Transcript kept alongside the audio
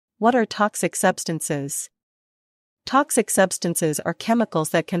What are toxic substances? Toxic substances are chemicals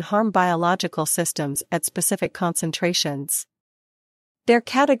that can harm biological systems at specific concentrations. They're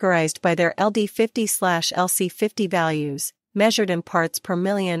categorized by their LD50/LC50 values, measured in parts per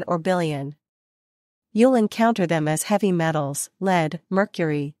million or billion. You'll encounter them as heavy metals, lead,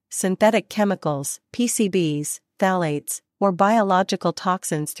 mercury, synthetic chemicals, PCBs, phthalates, or biological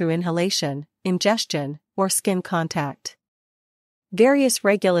toxins through inhalation, ingestion, or skin contact. Various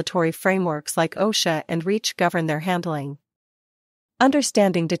regulatory frameworks like OSHA and REACH govern their handling.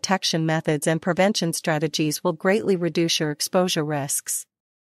 Understanding detection methods and prevention strategies will greatly reduce your exposure risks.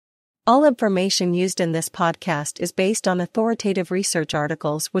 All information used in this podcast is based on authoritative research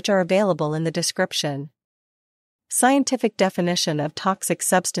articles which are available in the description. Scientific definition of toxic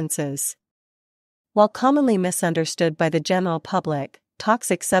substances. While commonly misunderstood by the general public,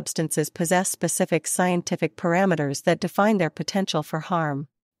 toxic substances possess specific scientific parameters that define their potential for harm.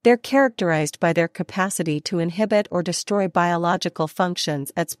 They're characterized by their capacity to inhibit or destroy biological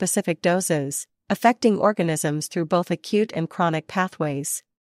functions at specific doses, affecting organisms through both acute and chronic pathways.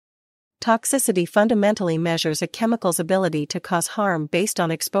 Toxicity fundamentally measures a chemical's ability to cause harm based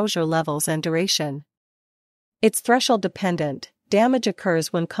on exposure levels and duration. It's threshold-dependent. Damage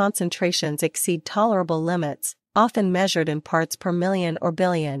occurs when concentrations exceed tolerable limits, often measured in parts per million or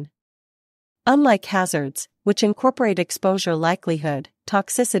billion. Unlike hazards, which incorporate exposure likelihood,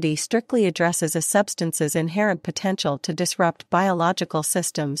 toxicity strictly addresses a substance's inherent potential to disrupt biological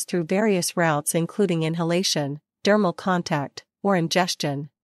systems through various routes including inhalation, dermal contact, or ingestion.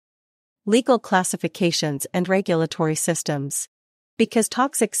 Legal classifications and regulatory systems. Because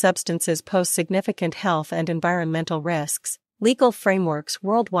toxic substances pose significant health and environmental risks, legal frameworks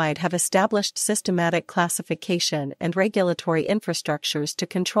worldwide have established systematic classification and regulatory infrastructures to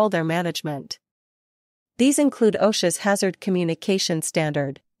control their management. These include OSHA's Hazard Communication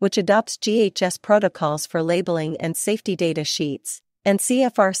Standard, which adopts GHS protocols for labeling and safety data sheets, and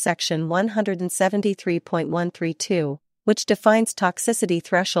CFR Section 173.132, which defines toxicity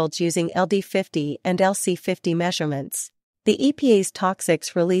thresholds using LD50 and LC50 measurements. The EPA's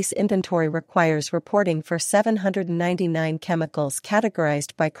Toxics Release Inventory requires reporting for 799 chemicals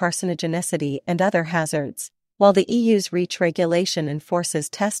categorized by carcinogenicity and other hazards, while the EU's REACH regulation enforces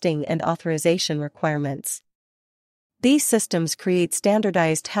testing and authorization requirements. These systems create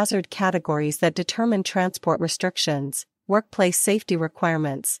standardized hazard categories that determine transport restrictions, workplace safety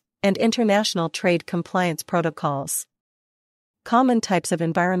requirements, and international trade compliance protocols. Common types of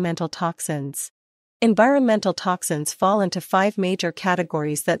environmental toxins. Environmental toxins fall into 5 major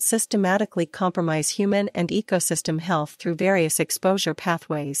categories that systematically compromise human and ecosystem health through various exposure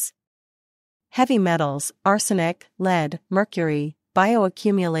pathways. Heavy metals, arsenic, lead, mercury,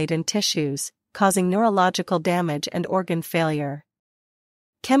 bioaccumulate in tissues, causing neurological damage and organ failure.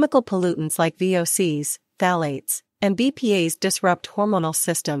 Chemical pollutants like VOCs, phthalates, and BPAs disrupt hormonal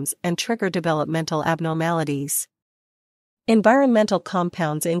systems and trigger developmental abnormalities. Environmental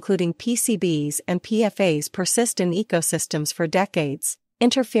compounds including PCBs and PFAs persist in ecosystems for decades,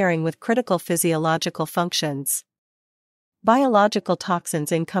 interfering with critical physiological functions. Biological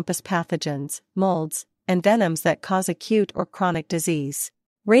toxins encompass pathogens, molds, and venoms that cause acute or chronic disease.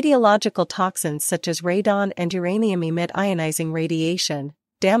 Radiological toxins such as radon and uranium emit ionizing radiation,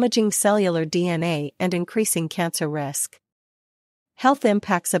 damaging cellular DNA and increasing cancer risk. Health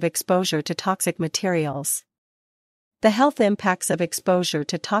impacts of exposure to toxic materials. The health impacts of exposure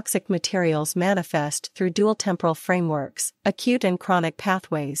to toxic materials manifest through dual temporal frameworks, acute and chronic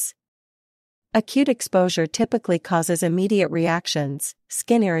pathways. Acute exposure typically causes immediate reactions,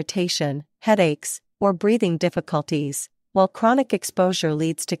 skin irritation, headaches, or breathing difficulties, while chronic exposure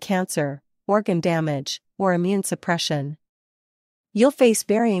leads to cancer, organ damage, or immune suppression. You'll face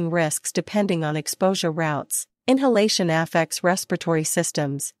varying risks depending on exposure routes. Inhalation affects respiratory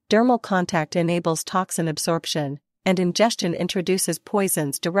systems, dermal contact enables toxin absorption, and ingestion introduces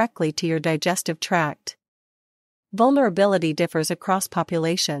poisons directly to your digestive tract. Vulnerability differs across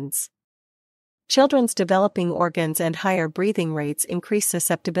populations. Children's developing organs and higher breathing rates increase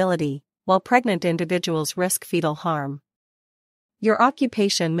susceptibility, while pregnant individuals risk fetal harm. Your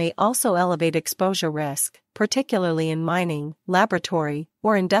occupation may also elevate exposure risk, particularly in mining, laboratory,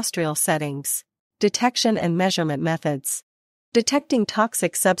 or industrial settings. Detection and measurement methods. Detecting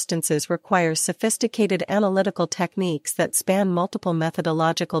toxic substances requires sophisticated analytical techniques that span multiple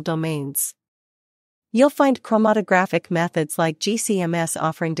methodological domains. You'll find chromatographic methods like GCMS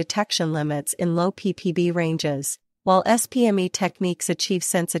offering detection limits in low ppb ranges, while SPME techniques achieve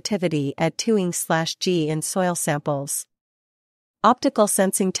sensitivity at 2ing/G in soil samples. Optical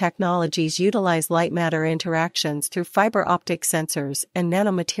sensing technologies utilize light-matter interactions through fiber optic sensors and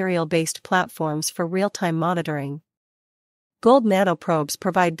nanomaterial-based platforms for real-time monitoring. Gold nanoprobes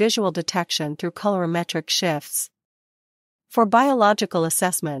provide visual detection through colorimetric shifts. For biological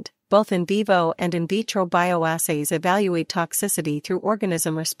assessment, both in vivo and in vitro bioassays evaluate toxicity through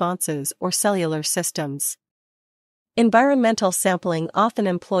organism responses or cellular systems. Environmental sampling often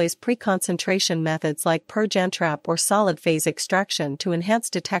employs pre-concentration methods like purge-entrap or solid-phase extraction to enhance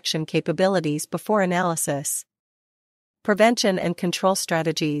detection capabilities before analysis. Prevention and control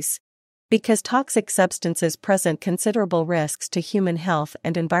strategies. Because toxic substances present considerable risks to human health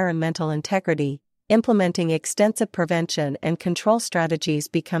and environmental integrity, implementing extensive prevention and control strategies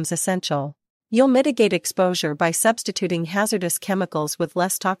becomes essential. You'll mitigate exposure by substituting hazardous chemicals with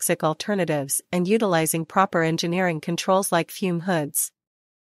less toxic alternatives and utilizing proper engineering controls like fume hoods.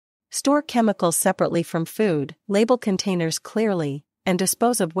 Store chemicals separately from food, label containers clearly, and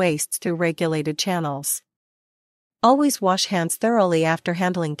dispose of wastes through regulated channels. Always wash hands thoroughly after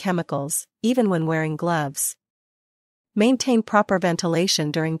handling chemicals, even when wearing gloves. Maintain proper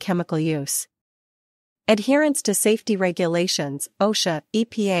ventilation during chemical use. Adherence to safety regulations, OSHA,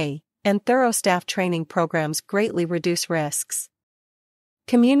 EPA, and thorough staff training programs greatly reduce risks.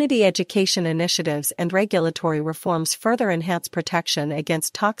 Community education initiatives and regulatory reforms further enhance protection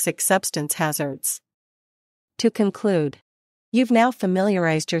against toxic substance hazards. To conclude, you've now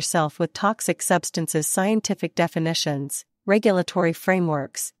familiarized yourself with toxic substances' scientific definitions, regulatory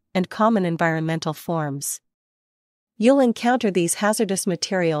frameworks, and common environmental forms. You'll encounter these hazardous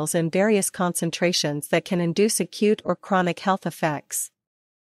materials in various concentrations that can induce acute or chronic health effects.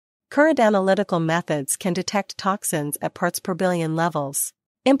 Current analytical methods can detect toxins at parts per billion levels.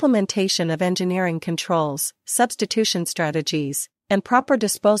 Implementation of engineering controls, substitution strategies, and proper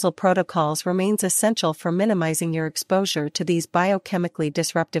disposal protocols remains essential for minimizing your exposure to these biochemically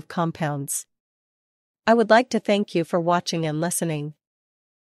disruptive compounds. I would like to thank you for watching and listening.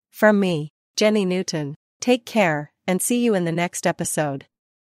 From me, Jenny Newton, take care, and see you in the next episode.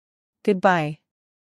 Goodbye.